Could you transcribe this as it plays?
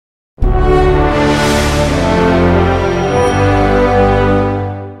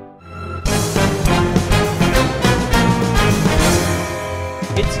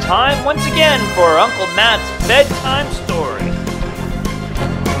time once again for Uncle Matt's bedtime story.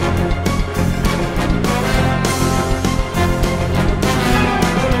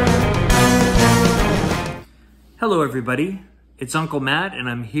 Hello everybody, it's Uncle Matt and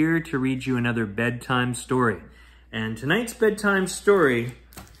I'm here to read you another bedtime story. And tonight's bedtime story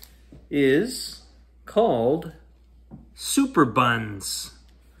is called SUPERBUNS.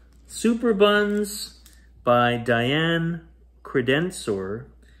 SUPERBUNS by Diane Kredensor.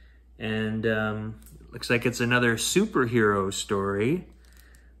 And looks like it's another superhero story.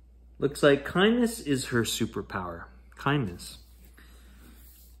 Looks like kindness is her superpower. Kindness.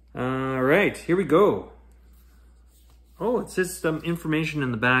 All right, here we go. Oh, it says some information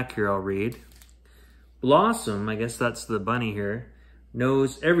in the back here I'll read. Blossom, I guess that's the bunny here,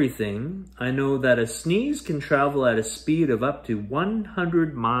 knows everything. I know that a sneeze can travel at a speed of up to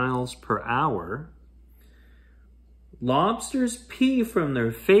 100 miles per hour. Lobsters pee from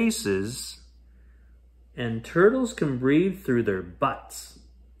their faces, and turtles can breathe through their butts.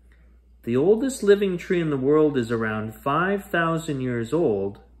 The oldest living tree in the world is around 5,000 years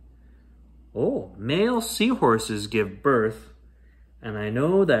old. Oh, male seahorses give birth, and I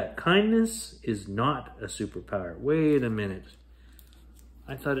know that kindness is not a superpower. Wait a minute.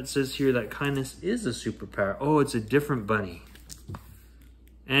 I thought it says here that kindness is a superpower. Oh, it's a different bunny.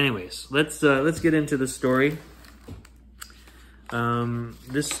 Anyways, let's get into the story.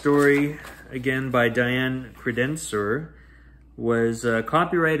 This story, again by Diane Kredensor, was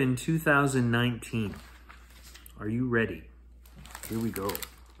copyrighted in 2019. Are you ready? Here we go.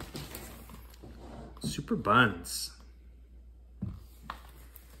 SUPERBUNS.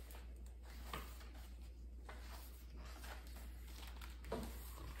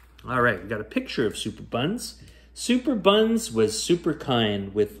 All right, we got a picture of SUPERBUNS. SUPERBUNS was super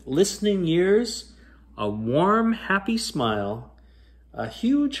kind, with listening ears, a warm, happy smile, a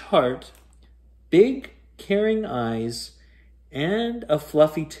huge heart, big, caring eyes, and a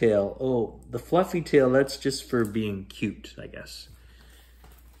fluffy tail. Oh, the fluffy tail, that's just for being cute, I guess.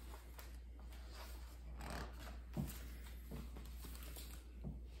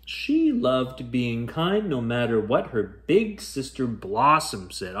 She loved being kind no matter what her big sister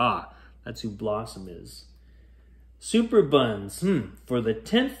Blossom said. Ah, that's who Blossom is. SUPERBUNS, for the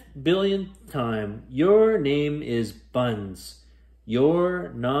 10th billionth time, your name is Buns.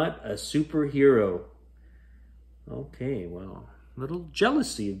 You're not a superhero. Okay, well, a little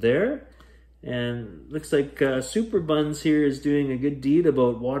jealousy there. And looks like SUPERBUNS here is doing a good deed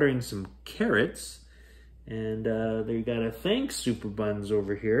about watering some carrots. And they got a thanks SUPERBUNS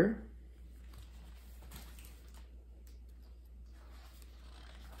over here.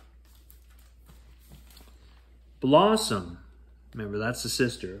 Blossom, remember that's the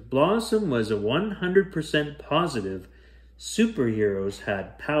sister. Blossom was a 100% positive. Superheroes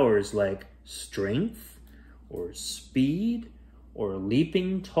had powers like strength, or speed, or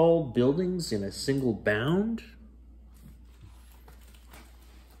leaping tall buildings in a single bound.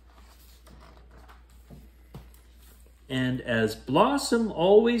 And as Blossom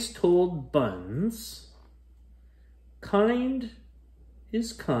always told Buns, kind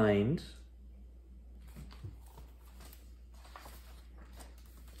is kind,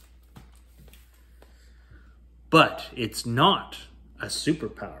 but it's not a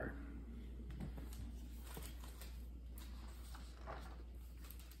superpower.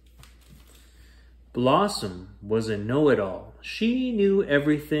 Blossom was a know-it-all. She knew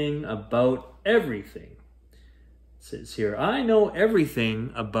everything about everything. It says here, I know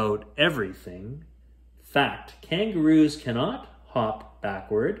everything about everything. Fact, kangaroos cannot hop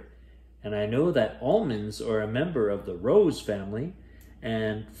backward. And I know that almonds are a member of the rose family.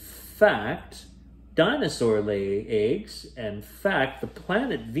 And fact, dinosaurs lay eggs. And fact, the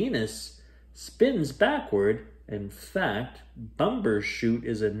planet Venus spins backward. In fact, bumbershoot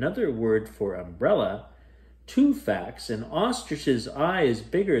is another word for umbrella. 2 facts, an ostrich's eye is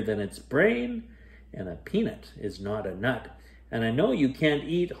bigger than its brain. And a peanut is not a nut. And I know you can't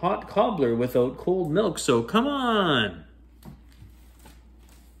eat hot cobbler without cold milk, so come on.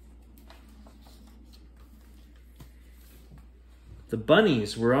 The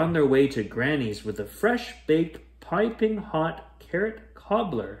bunnies were on their way to Granny's with a fresh-baked, piping hot carrot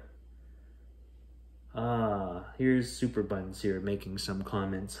cobbler. Ah, here's SUPERBUNS here making some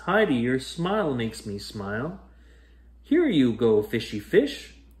comments. Heidi, your smile makes me smile. Here you go, fishy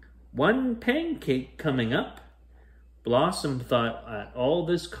fish. 1 pancake coming up. Blossom thought that all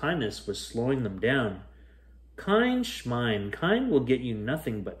this kindness was slowing them down. Kind schmine, kind will get you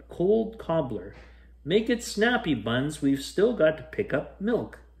nothing but cold cobbler. Make it snappy, Buns, we've still got to pick up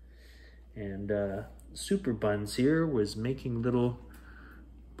milk. And SUPERBUNS here was making little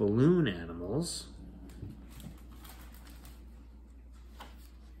balloon animals.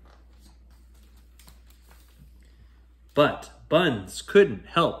 But Buns couldn't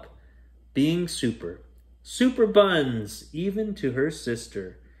help being super. SUPERBUNS, even to her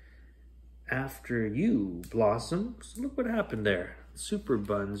sister. After you, Blossom. So look what happened there.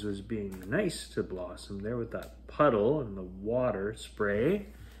 SUPERBUNS was being nice to Blossom there with that puddle and the water spray.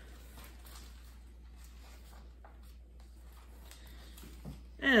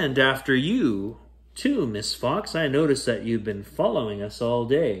 And after you, too, Miss Fox. I noticed that you've been following us all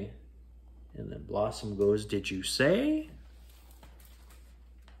day. And then Blossom goes, did you say?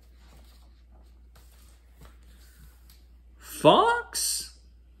 Fox?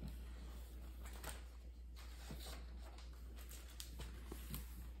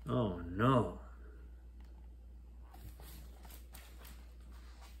 Oh no.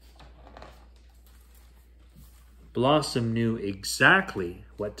 Blossom knew exactly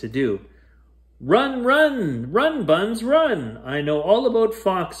what to do. Run, run, run, Buns, run. I know all about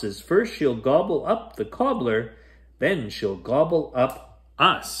foxes. First she'll gobble up the cobbler, then she'll gobble up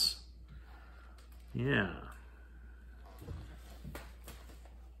us. Yeah.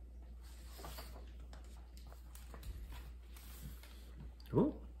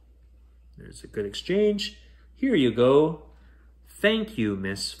 Oh, there's a good exchange. Here you go. Thank you,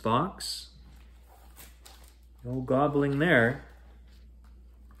 Miss Fox. No gobbling there.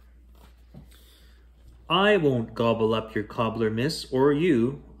 I won't gobble up your cobbler, miss, or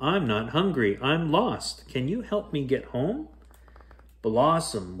you. I'm not hungry. I'm lost. Can you help me get home?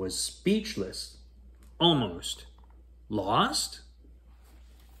 Blossom was speechless. Almost. Lost?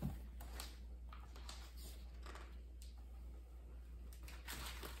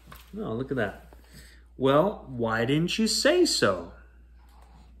 Oh, look at that. Well, why didn't you say so?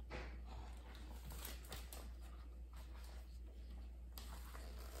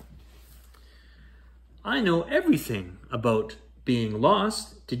 I know everything about being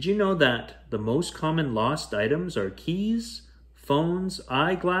lost. Did you know that the most common lost items are keys, phones,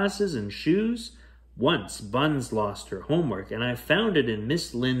 eyeglasses, and shoes? Once Buns lost her homework, and I found it in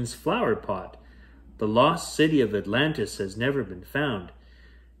Miss Lynn's flower pot. The lost city of Atlantis has never been found.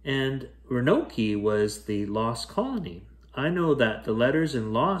 And Roanoke was the lost colony. I know that the letters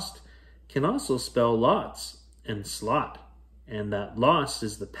in lost can also spell lots and slot, and that lost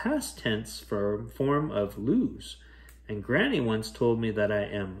is the past tense form of lose. And Granny once told me that I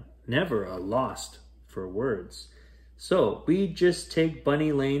am never a lost for words. So we just take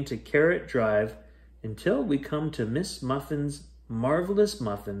Bunny Lane to Carrot Drive until we come to Miss Muffin's Marvelous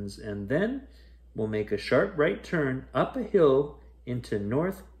Muffins, and then we'll make a sharp right turn up a hill into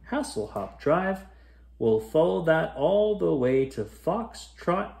North Hasselhoff Drive. We'll follow that all the way to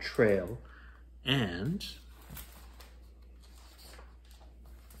Foxtrot Trail and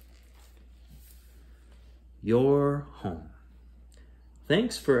you're home.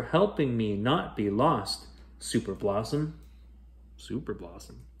 Thanks for helping me not be lost, Super Blossom. Super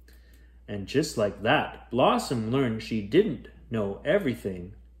Blossom. And just like that, Blossom learned she didn't know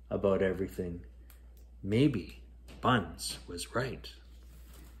everything about everything. Maybe Buns was right.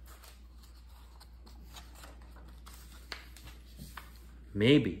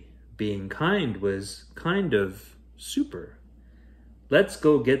 Maybe being kind was kind of super. Let's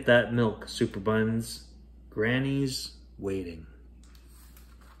go get that milk, SUPERBUNS. Granny's waiting.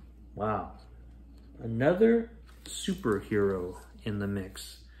 Wow. Another superhero in the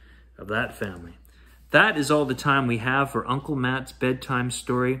mix of that family. That is all the time we have for Uncle Matt's bedtime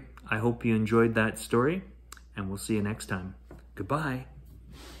story. I hope you enjoyed that story, and we'll see you next time. Goodbye.